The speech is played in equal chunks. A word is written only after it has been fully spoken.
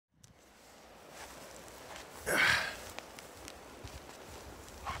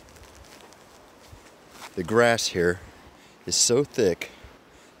The grass here is so thick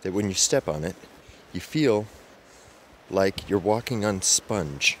that when you step on it, you feel like you're walking on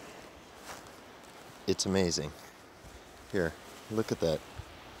sponge. It's amazing. Here, look at that.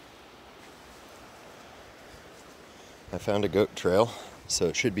 I found a goat trail, so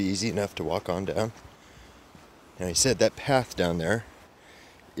it should be easy enough to walk on down. And I said that path down there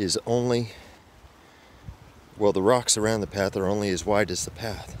is only, well, the rocks around the path are only as wide as the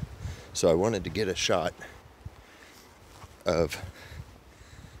path. So I wanted to get a shot of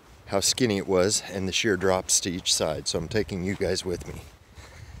how skinny it was and the sheer drops to each side. So I'm taking you guys with me.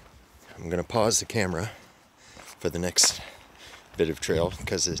 I'm going to pause the camera for the next bit of trail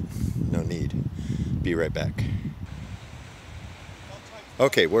because there's no need. Be right back.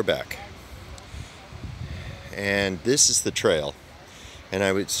 Okay, we're back. And this is the trail. And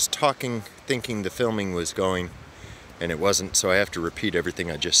I was talking, thinking the filming was going, and it wasn't, so I have to repeat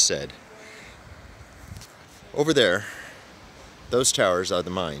everything I just said. Over there, those towers are the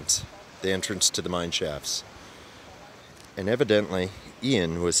mines, the entrance to the mine shafts. And evidently,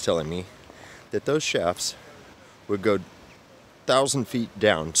 Ian was telling me that those shafts would go 1,000 feet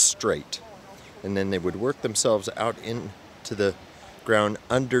down straight, and then they would work themselves out into the ground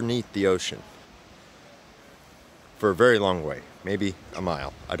underneath the ocean for a very long way, maybe a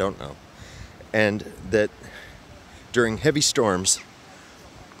mile, I don't know. And that during heavy storms,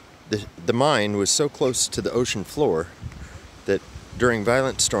 the mine was so close to the ocean floor that during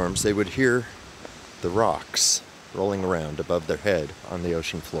violent storms they would hear the rocks rolling around above their head on the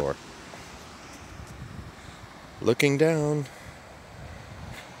ocean floor. Looking down,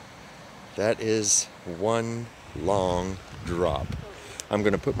 that is one long drop. I'm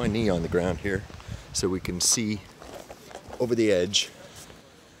going to put my knee on the ground here so we can see over the edge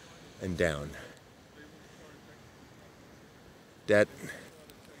and down. That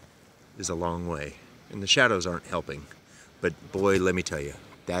is a long way, and the shadows aren't helping, but boy, let me tell you,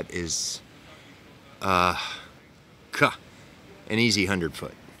 that is an easy 100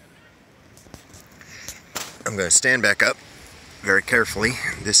 foot. I'm going to stand back up very carefully.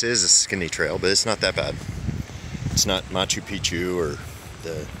 This is a skinny trail, but it's not that bad. It's not Machu Picchu or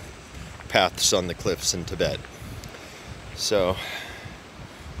the paths on the cliffs in Tibet. So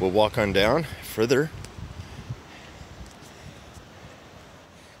we'll walk on down further.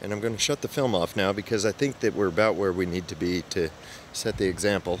 And I'm going to shut the film off now because I think that we're about where we need to be to set the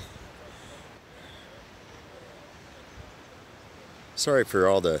example. Sorry for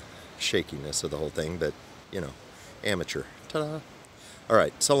all the shakiness of the whole thing, but, you know, amateur. Ta-da! All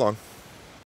right, so long.